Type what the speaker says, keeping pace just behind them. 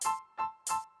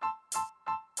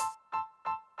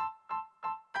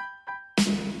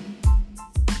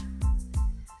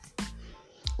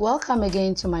Welcome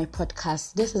again to my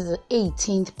podcast. This is the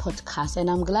 18th podcast, and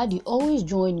I'm glad you always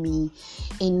join me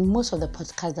in most of the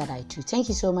podcasts that I do. Thank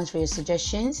you so much for your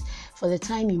suggestions, for the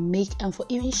time you make, and for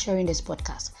even sharing this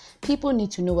podcast. People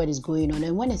need to know what is going on,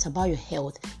 and when it's about your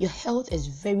health is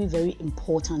very, very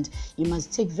important. You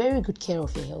must take very good care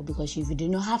of your health, because if you do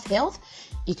not have health,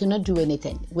 you cannot do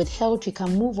anything. With health, you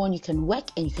can move on, you can work,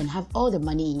 and you can have all the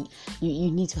money you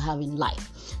need to have in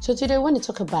life. So today I want to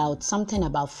talk about something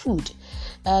about food.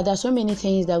 There are so many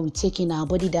things that we take in our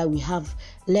body that we have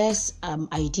less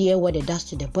idea what it does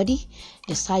to the body,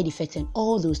 the side effects, and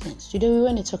all those things. Today we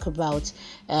want to talk about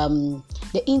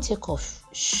the intake of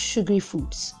sugary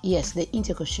foods. Yes, the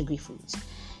intake of sugary foods.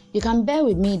 You can bear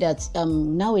with me that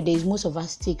nowadays most of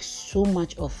us take so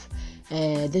much of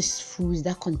these foods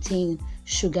that contain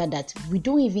sugar that we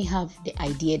don't even have the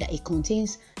idea that it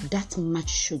contains that much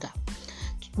sugar.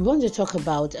 We want to talk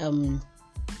about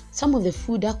some of the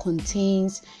food that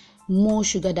contains more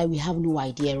sugar that we have no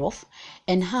idea of,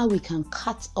 and how we can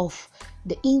cut off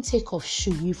the intake of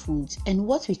sugary foods, and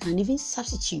what we can even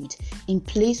substitute in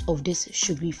place of this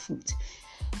sugary food.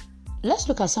 Let's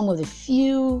look at some of the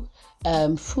few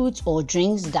foods or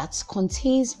drinks that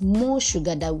contains more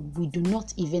sugar that we do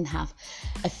not even have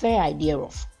a fair idea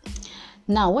of.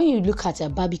 Now, when you look at a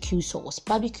barbecue sauce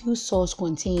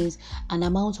contains an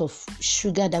amount of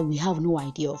sugar that we have no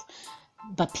idea of.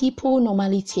 But people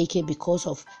normally take it because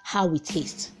of how it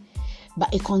tastes.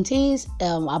 But it contains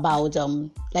about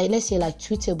let's say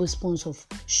 2 tablespoons of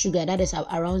sugar. That is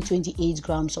around 28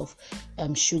 grams of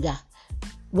sugar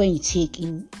when you take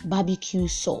in barbecue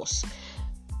sauce.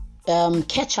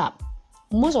 Ketchup.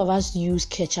 Most of us use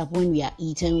ketchup when we are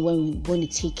eating, when we want to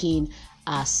take in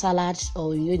our salad, or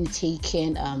when you want to take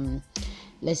in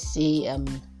let's say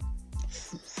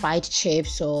fried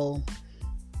chips or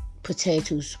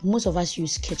potatoes. Most of us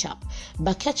use ketchup,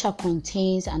 but ketchup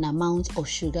contains an amount of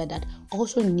sugar that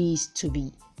also needs to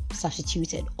be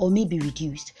substituted or maybe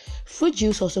reduced. Fruit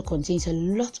juice also contains a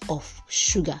lot of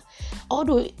sugar.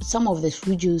 Although some of the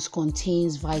fruit juice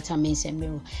contains vitamins and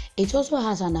minerals, it also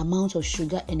has an amount of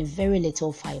sugar and a very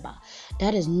little fiber.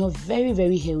 That is not very,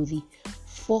 very healthy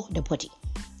for the body.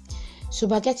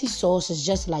 Spaghetti sauce is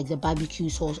just like the barbecue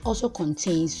sauce, also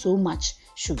contains so much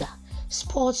sugar.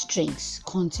 Sports drinks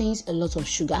contains a lot of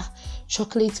sugar.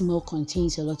 Chocolate milk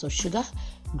contains a lot of sugar.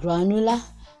 Granola,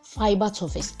 fiber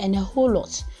toffees, and a whole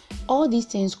lot. All these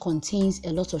things contains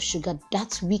a lot of sugar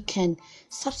that we can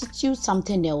substitute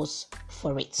something else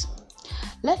for it.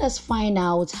 Let us find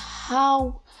out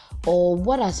how or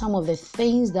what are some of the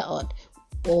things that are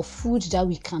or foods that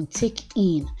we can take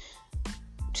in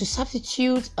to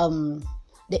substitute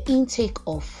the intake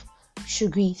of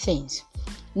sugary things.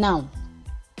 Now,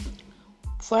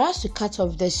 for us to cut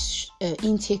off this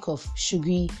intake of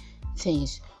sugary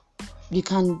things, you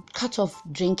can cut off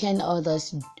drinking all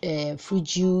this fruit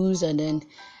juice and then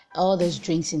all those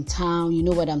drinks in town. You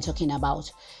know what I'm talking about.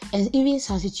 And even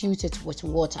substitute it with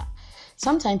water.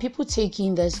 Sometimes people take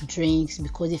in these drinks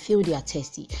because they feel they are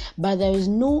thirsty, but there is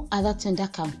no other thing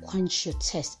that can quench your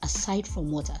thirst aside from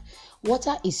water.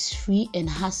 Water is free and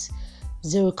has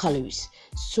 0 calories.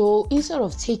 So instead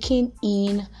of taking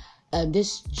in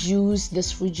this juice,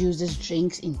 this fruit juice, this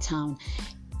drinks in town,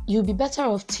 you'll be better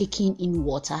off taking in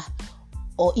water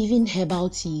or even herbal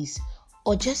teas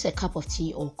or just a cup of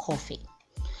tea or coffee.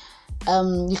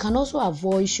 You can also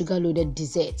avoid sugar-loaded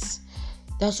desserts.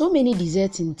 There are so many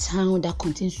desserts in town that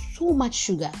contain so much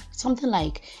sugar. Something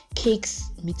like cakes,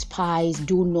 meat pies,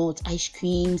 donuts, ice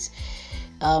creams.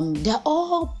 They're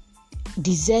all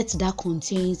desserts that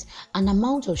contains an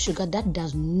amount of sugar that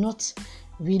does not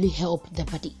really help the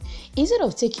body. Instead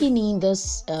of taking in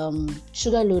this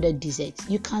sugar-loaded dessert,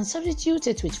 you can substitute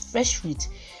it with fresh fruit.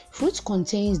 Fruit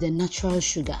contains the natural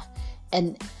sugar,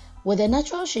 and with the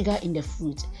natural sugar in the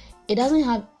fruit, it doesn't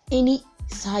have any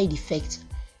side effect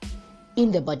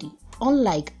in the body.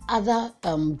 Unlike other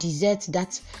desserts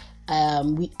that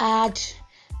we add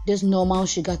this normal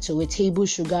sugar to it, table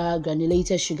sugar,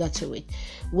 granulated sugar to it.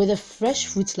 With a fresh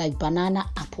fruit like banana,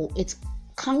 apple, it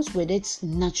comes with its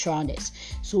naturalness,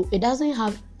 so it doesn't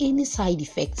have any side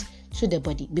effect to the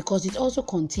body because it also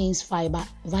contains fiber,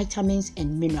 vitamins,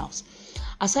 and minerals.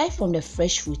 Aside from the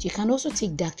fresh fruit, you can also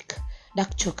take dark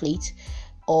chocolate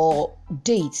or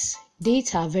dates.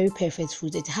 Dates are very perfect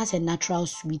fruit. It has a natural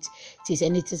sweet taste,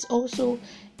 and it is also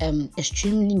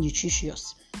extremely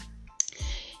nutritious.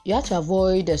 You have to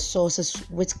avoid the sauces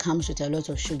which comes with a lot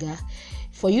of sugar.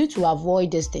 For you to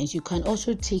avoid these things, you can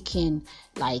also take in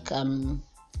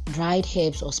dried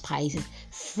herbs or spices,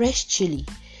 fresh chili,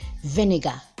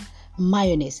 vinegar,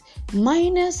 mayonnaise.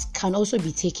 Mayonnaise can also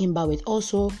be taken, but with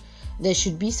also there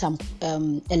should be some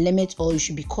a limit, or you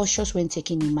should be cautious when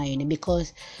taking in mayonnaise,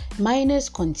 because mayonnaise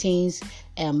contains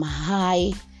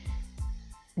high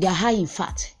in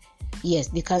fat. Yes,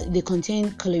 they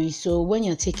contain calories. So when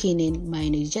you're taking in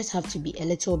mayonnaise, you just have to be a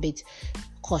little bit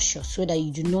cautious so that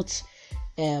you do not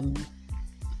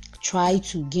try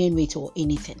to gain weight or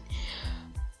anything.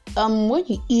 When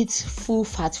you eat full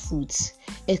fat foods,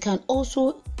 it can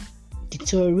also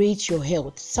deteriorate your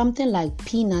health. Something like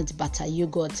peanut butter,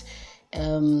 yogurt,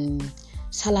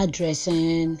 salad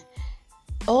dressing,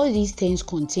 all these things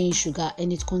contain sugar,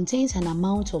 and it contains an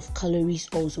amount of calories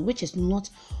also, which is not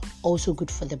also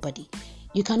good for the body.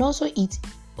 You can also eat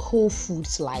whole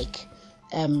foods like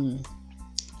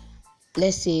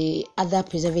let's say other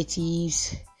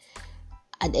preservatives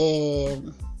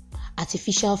and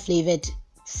artificial flavored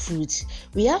fruits.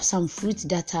 We have some fruits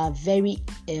that are very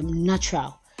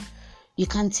natural. You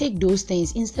can take those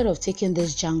things instead of taking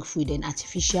this junk food and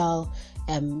artificial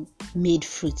made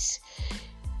fruits.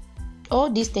 All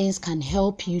these things can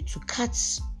help you to cut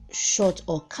short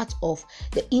or cut off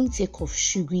the intake of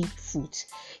sugary foods.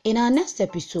 In our next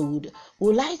episode,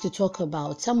 we'd like to talk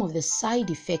about some of the side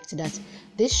effects that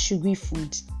this sugary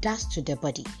food does to the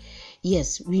body.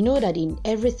 Yes, we know that in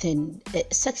everything,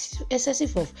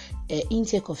 excessive of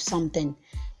intake of something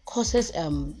causes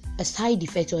a side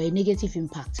effect or a negative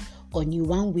impact on you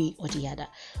one way or the other.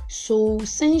 So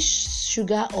since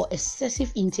sugar or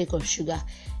excessive intake of sugar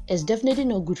is definitely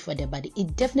not good for the body,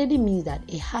 it definitely means that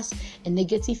it has a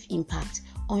negative impact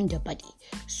on the body.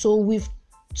 So we've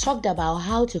talked about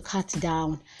how to cut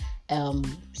down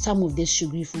some of these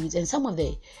sugary foods and some of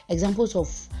the examples of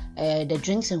the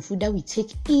drinks and food that we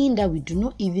take in that we do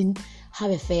not even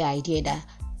have a fair idea that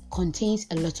contains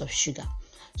a lot of sugar.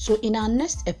 So in our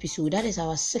next episode, that is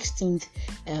our 16th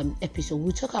episode,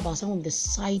 we'll talk about some of the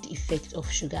side effects of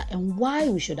sugar and why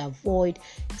we should avoid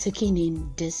taking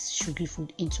in this sugary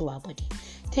food into our body.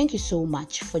 Thank you so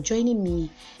much for joining me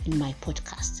in my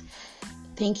podcast.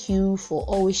 Thank you for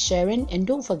always sharing, and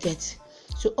don't forget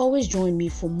to always join me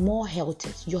for more health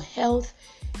tips. Your health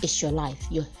is your life.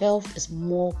 Your health is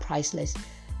more priceless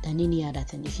than any other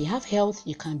thing. If you have health,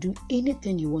 you can do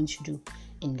anything you want to do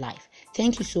in life.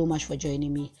 Thank you so much for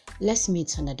joining me. Let's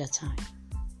meet another time.